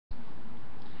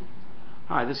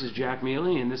Hi, this is Jack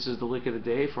Miele, and this is the lick of the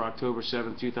day for October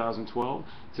 7th, 2012.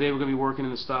 Today we're going to be working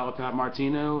in the style of Pat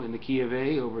Martino in the key of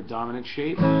A over dominant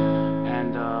shape,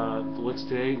 and the licks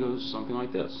today goes something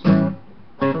like this.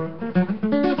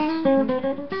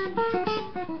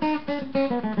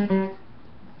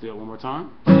 Do it one more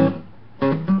time.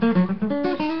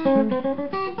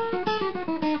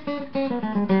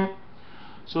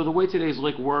 So the way today's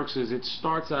lick works is it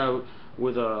starts out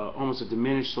with almost a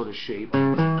diminished sort of shape,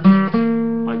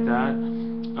 like that.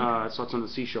 It starts on the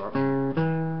C sharp,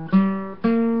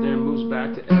 then it moves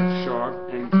back to F sharp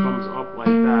and comes up like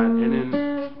that, and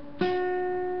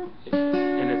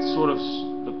it's sort of,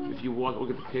 if you look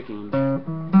at the picking,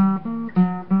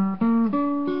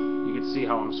 you can see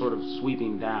how I'm sort of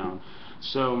sweeping down.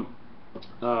 So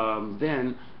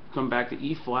then come back to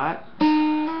E flat,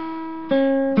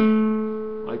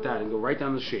 like that, and go right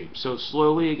down the shape. So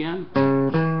slowly again.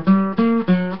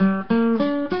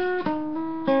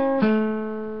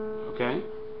 Okay?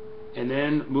 And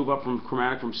then move up from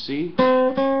chromatic from C.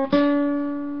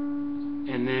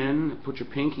 And then put your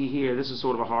pinky here. This is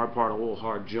sort of a hard part, a little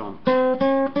hard jump.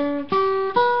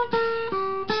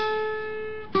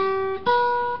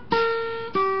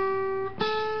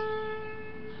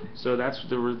 So that's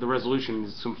the resolution.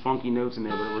 There's some funky notes in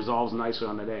there, but it resolves nicely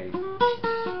on that A.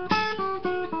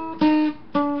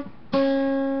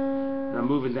 I'm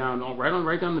moving down,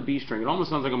 right down the B string. It almost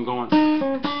sounds like I'm going,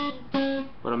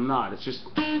 but I'm not. It's just,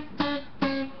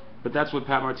 but that's what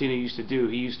Pat Martino used to do.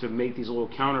 He used to make these little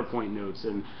counterpoint notes,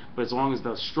 but as long as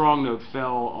the strong note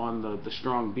fell on the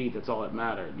strong beat, that's all that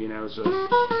mattered, you know. So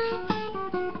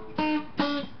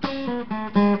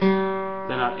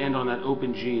then I end on that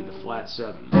open G, the flat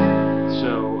 7.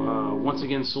 So once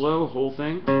again, slow, whole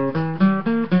thing.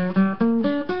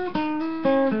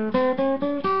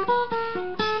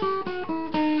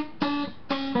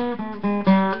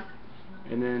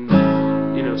 And then,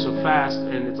 you know, so fast,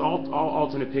 and it's all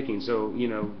alternate picking, so, you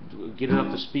know, get it up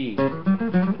to speed.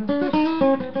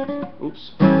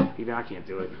 Oops, even I can't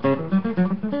do it.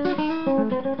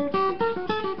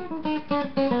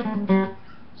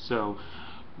 So,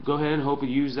 go ahead and hope you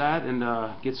use that and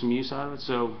get some use out of it.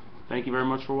 So, thank you very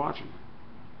much for watching.